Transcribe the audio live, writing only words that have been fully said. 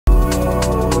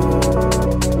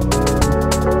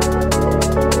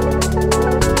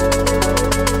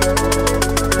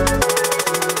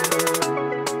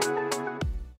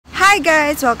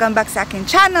Hi guys! Welcome back sa akin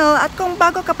channel. At kung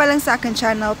bago ka pa lang sa akin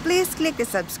channel, please click the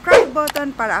subscribe button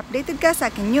para updated ka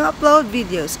sa akin new upload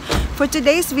videos. For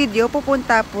today's video,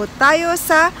 pupunta po tayo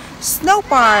sa snow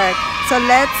park. So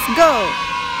let's go!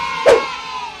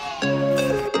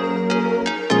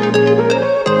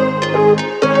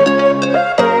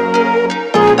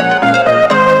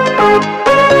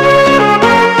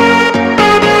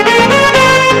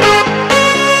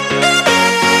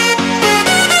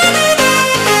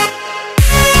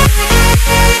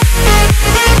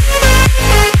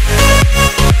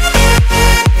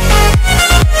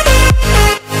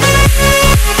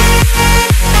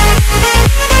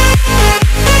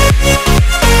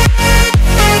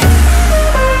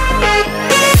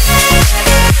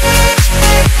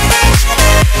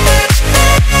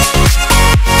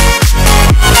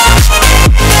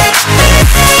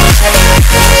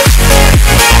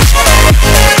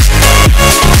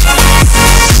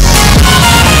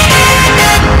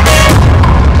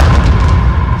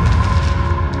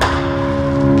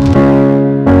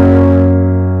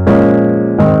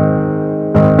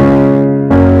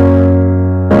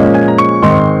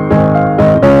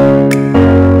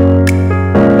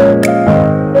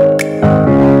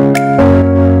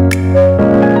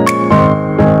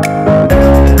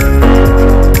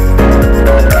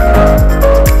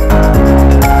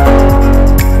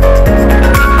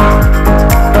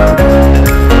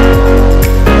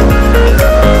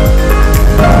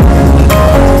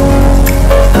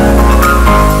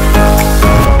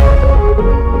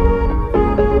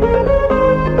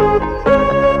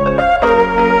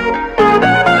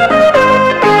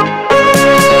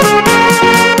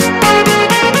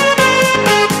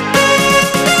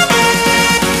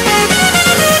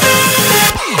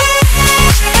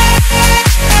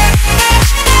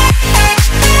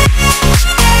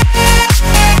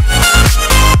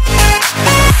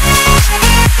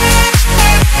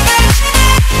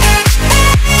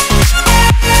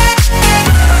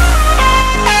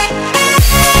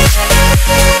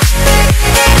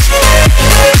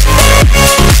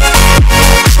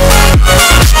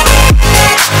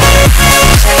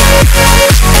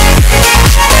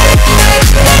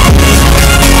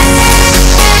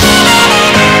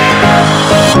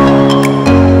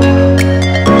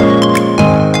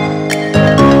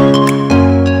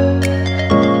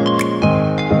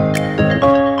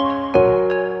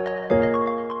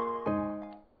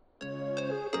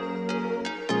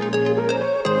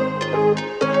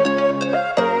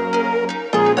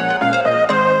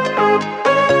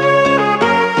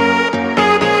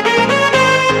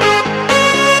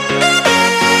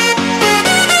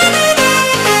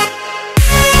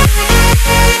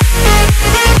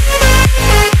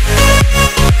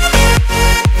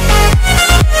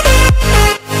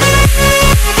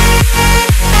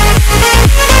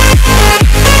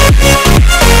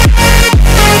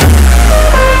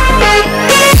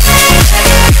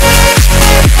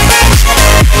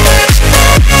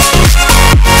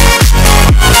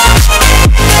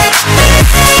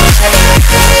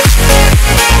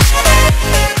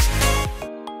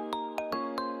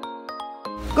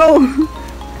 Go!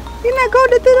 Ina, go!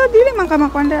 Dito, dili man ka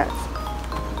makwanda.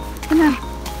 Ina.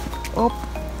 Op.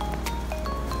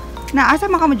 Na, asa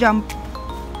man ka mo jump?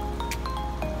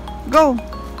 Go!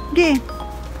 Gi!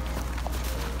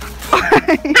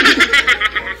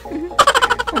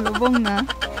 Palubong na.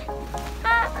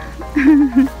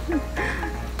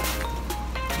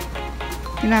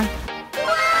 Ina.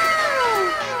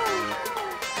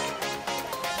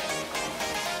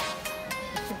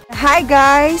 Hi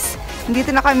guys!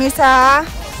 Dito na kami sa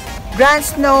Grand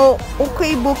Snow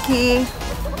Ukibuki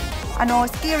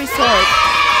ski resort.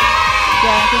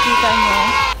 Yan, kikita nyo.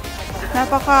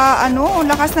 Napaka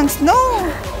lakas ng snow.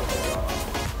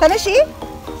 Tanashi?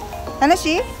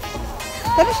 Tanashi?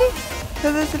 Tanashi?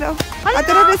 Dito sila oh.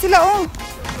 Aturo din sila oh.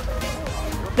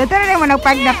 Dito na naman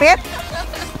nagpagnapit.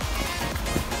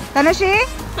 Tanashi?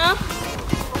 Huh?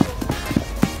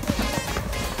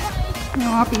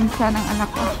 Yung mga pinsan ng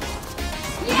anak ko.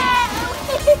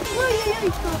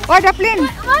 Oh, the plane!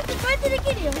 Where did it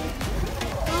get you?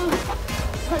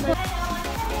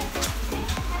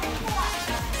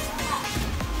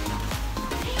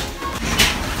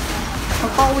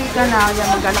 Pagpa-uwi ka na, yan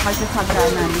maglalakad sa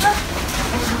sagdanan.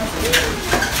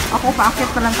 Ako paakit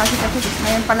pa lang kasi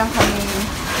ngayon pa lang kami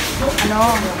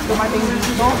dumating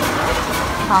dito.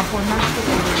 Hapon na.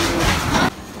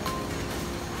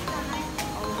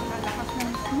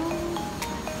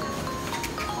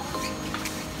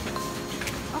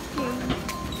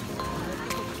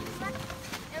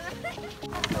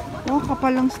 Oh,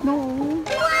 kapal ng snow.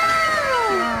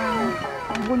 Wow!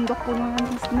 Ang bundok po naman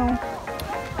ng snow.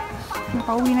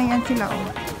 Nakauwi na yan sila, oh.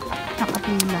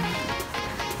 Nakapila.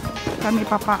 Kami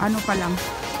papaano pa lang.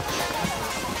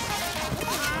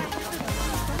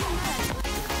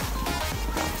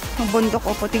 Ang bundok,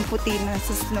 oh, puting-puti na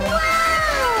sa snow.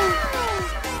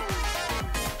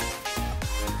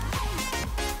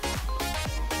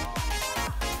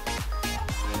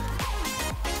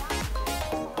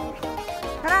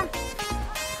 Tara!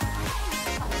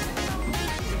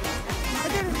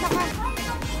 Adel, saka.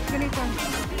 Ganito.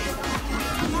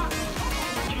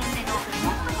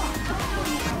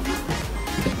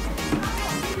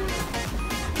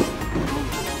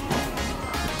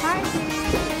 Hi,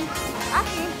 sis.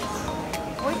 Aki.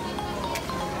 Uy.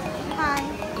 Hi.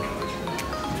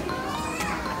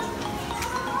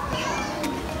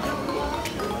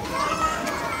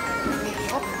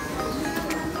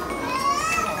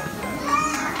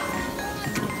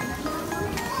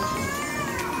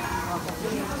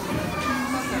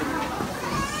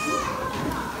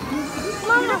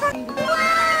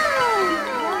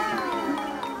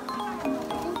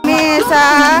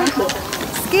 Sa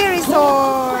ski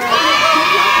resort.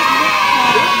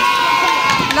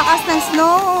 Lakas ng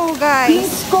snow,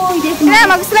 guys. Kaya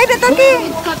mag-slide na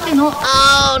toki.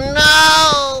 Oh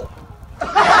no!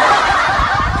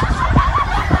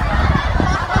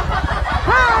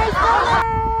 Hi, Scotland!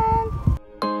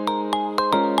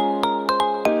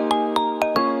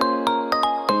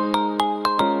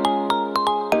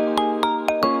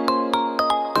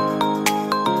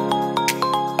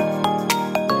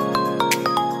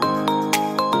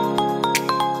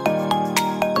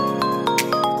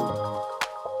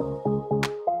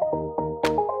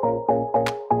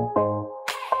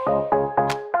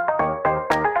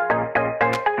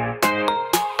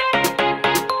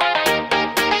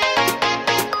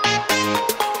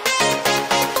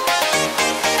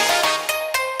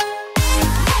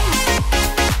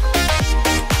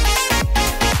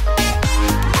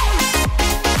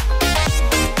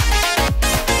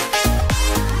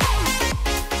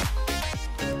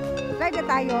 Slide na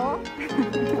tayo.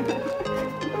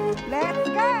 Let's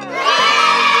go!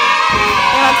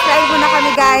 Mag-slide muna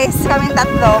kami, guys. Kaming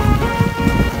tatlo.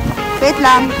 Wait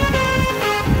lang.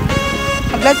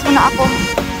 Mag-lights muna ako.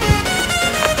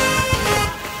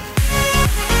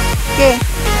 Okay.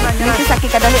 Dito sa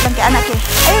kikadali lang kay anak eh.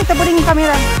 Ay, tabunin yung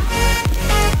camera.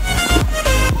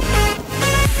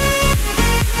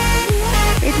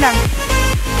 Wait lang.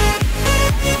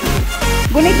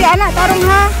 Gunit di anak, tarong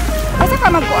ha. Asa ka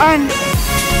magkuan?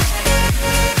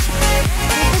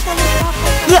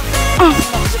 Yeah.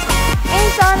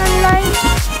 Saan ang line?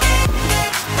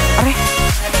 Are.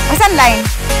 Asan line?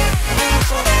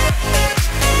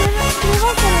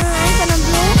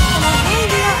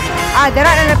 Ah,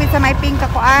 dara na lapit sa may pink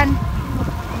kakuan.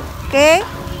 Okay?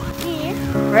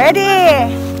 Ready?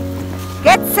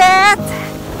 Get set!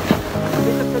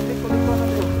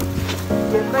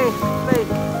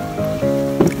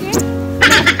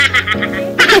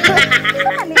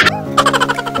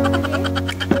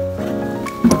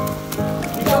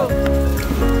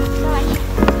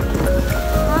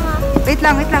 Wait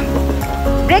lang, wait lang.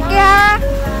 Break ya!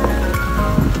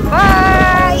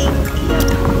 Bye!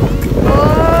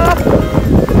 Oh!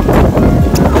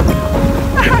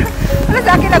 Ano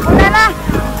sa akin? Naguna na!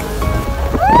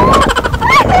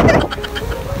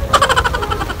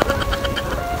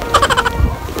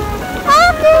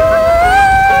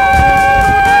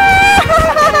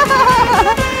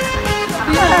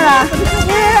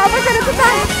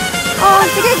 Oh,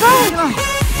 sige, go!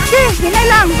 Sige, hinay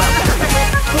lang!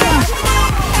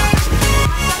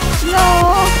 No!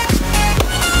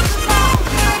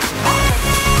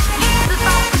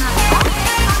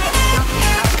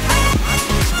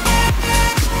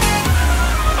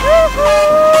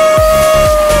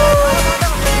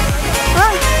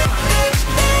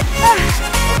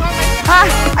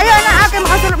 Ayaw na akin,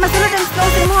 masulod ang slow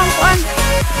sa imuhang kuan.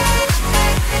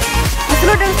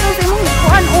 Masulod ang slow sa imuhang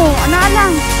kuan. Oh, ana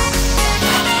lang.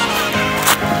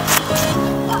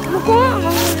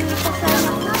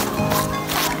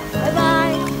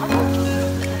 Bye-bye!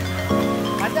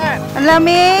 Ang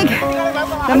lamig!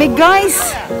 Lamig,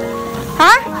 guys!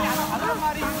 Ha?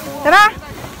 Tara!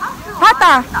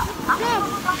 Hata!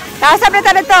 Nakasab na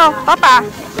tayo dito, Papa!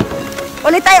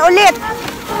 Ulit tayo, ulit!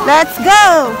 Let's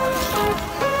go!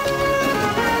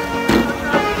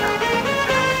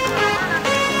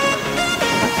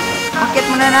 Akit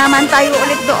muna naman tayo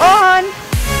ulit doon.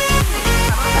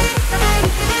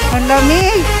 Ang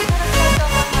lamig.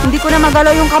 Hindi ko na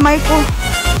magalaw yung kamay ko.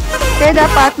 Kaya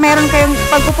dapat meron kayong,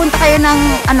 pagpupunta kayo ng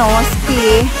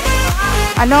ski,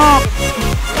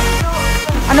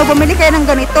 bumili kayo ng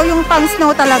ganito, yung pang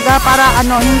snow talaga para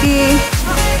hindi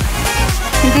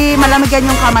hindi malamigan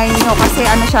yung kamay nyo kasi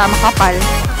ano siya, makapal.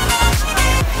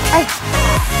 Ay!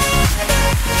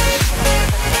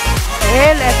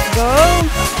 Okay, let's go!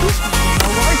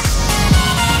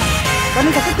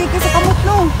 Ganun, sakit tiki sa kamot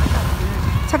no.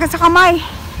 Sakit sa kamay.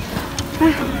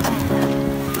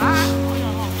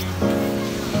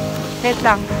 Wait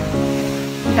lang.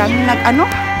 Ang daming nag-ano?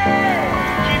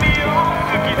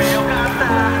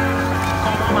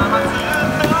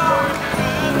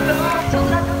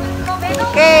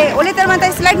 Okay, ulit naman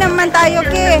tayo. Slide naman tayo,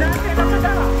 okay?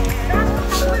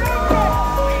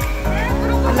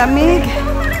 Malamig.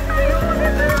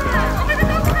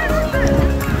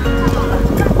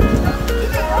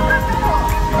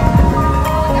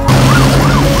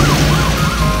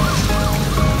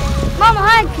 Mom,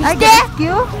 hi. Ay,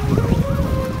 rescue?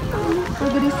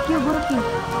 Rescue, Burki.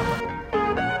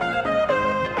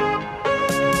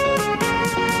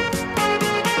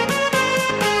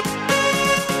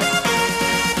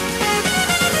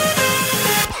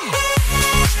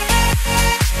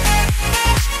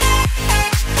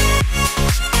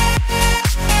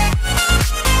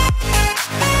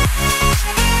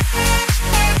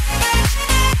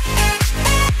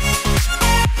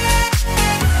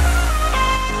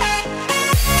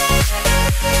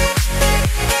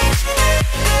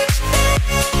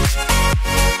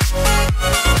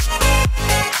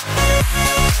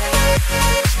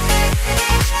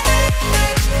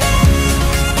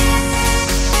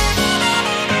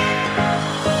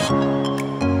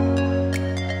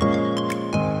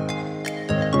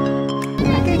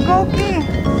 Okay.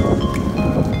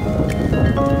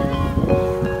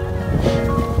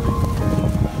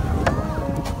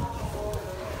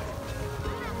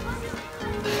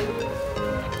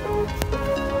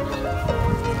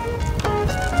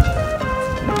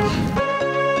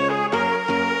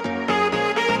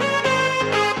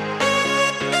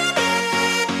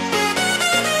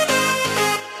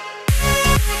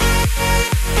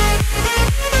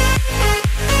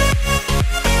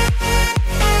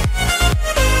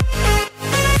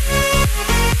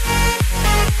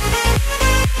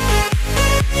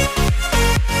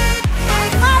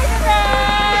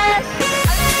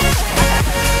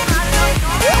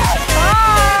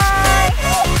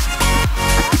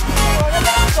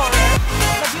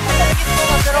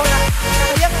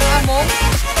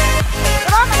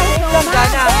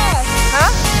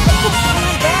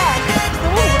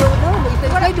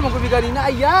 Kanina,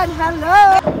 ayan,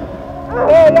 hello!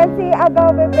 Okay, yan si Agaw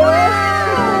Bebes.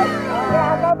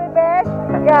 Yeah, Agaw Bebes.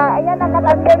 Yeah, ayan ang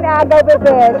katandem ni Agaw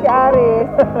Bebes, si Aris.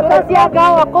 Pero si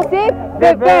Agaw, ako si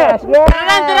Bebes. Yeah.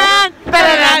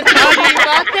 Pararan!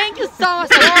 Diba? Thank you so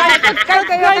much! Subscribe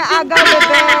kayo kay Agaw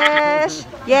Bebes.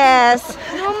 Yes.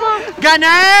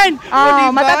 Ganon!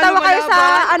 Oh, matatawa kayo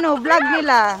sa vlog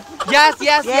nila.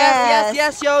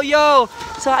 Yes, yo!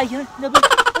 So, ayan,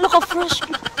 ano ka fresh?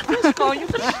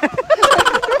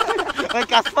 May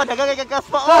kaspa, dagang kay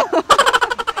kaspa. Oh.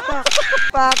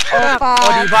 Pak.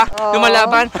 Oh, diba?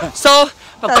 Lumalaban. So,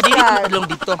 pagpadilit mo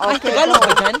lang dito. Ay, Okay, Tagalog go.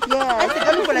 ba dyan? Yes. Ay,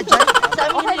 Tagalog pala dyan. Sa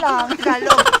amin Okay lang.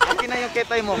 Tagalog. Okay na yung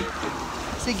ketay mo.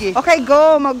 Sige. Okay,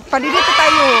 go. Magpalilito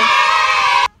tayo.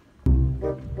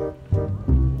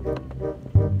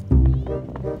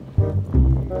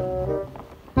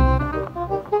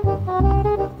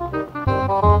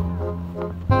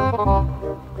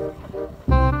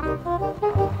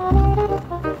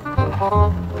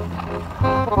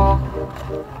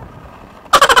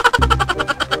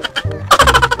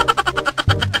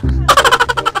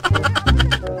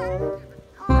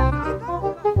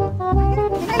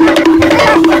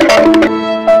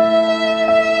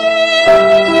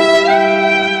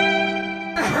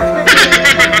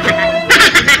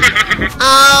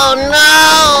 Oh no!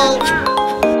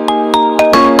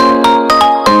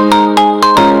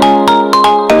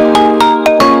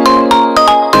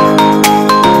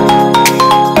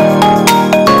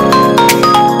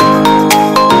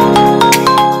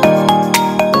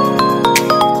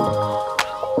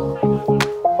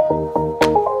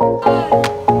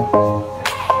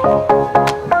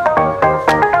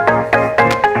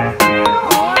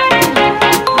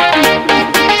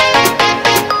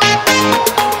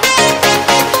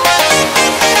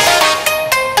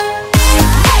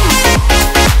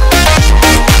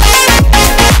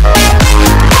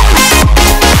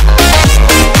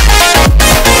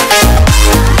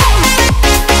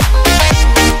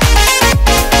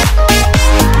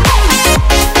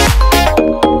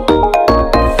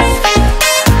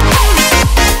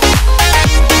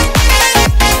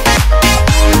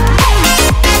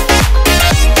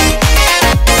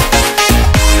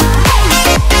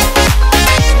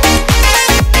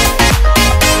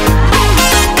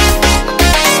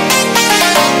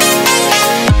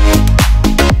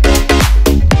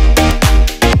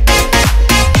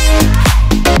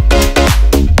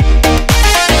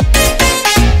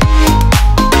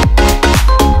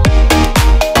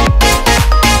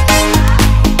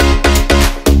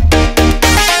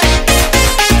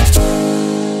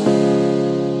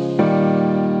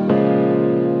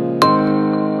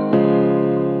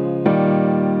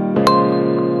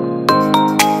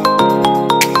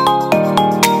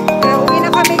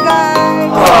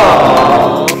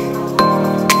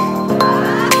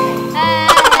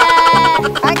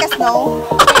 no?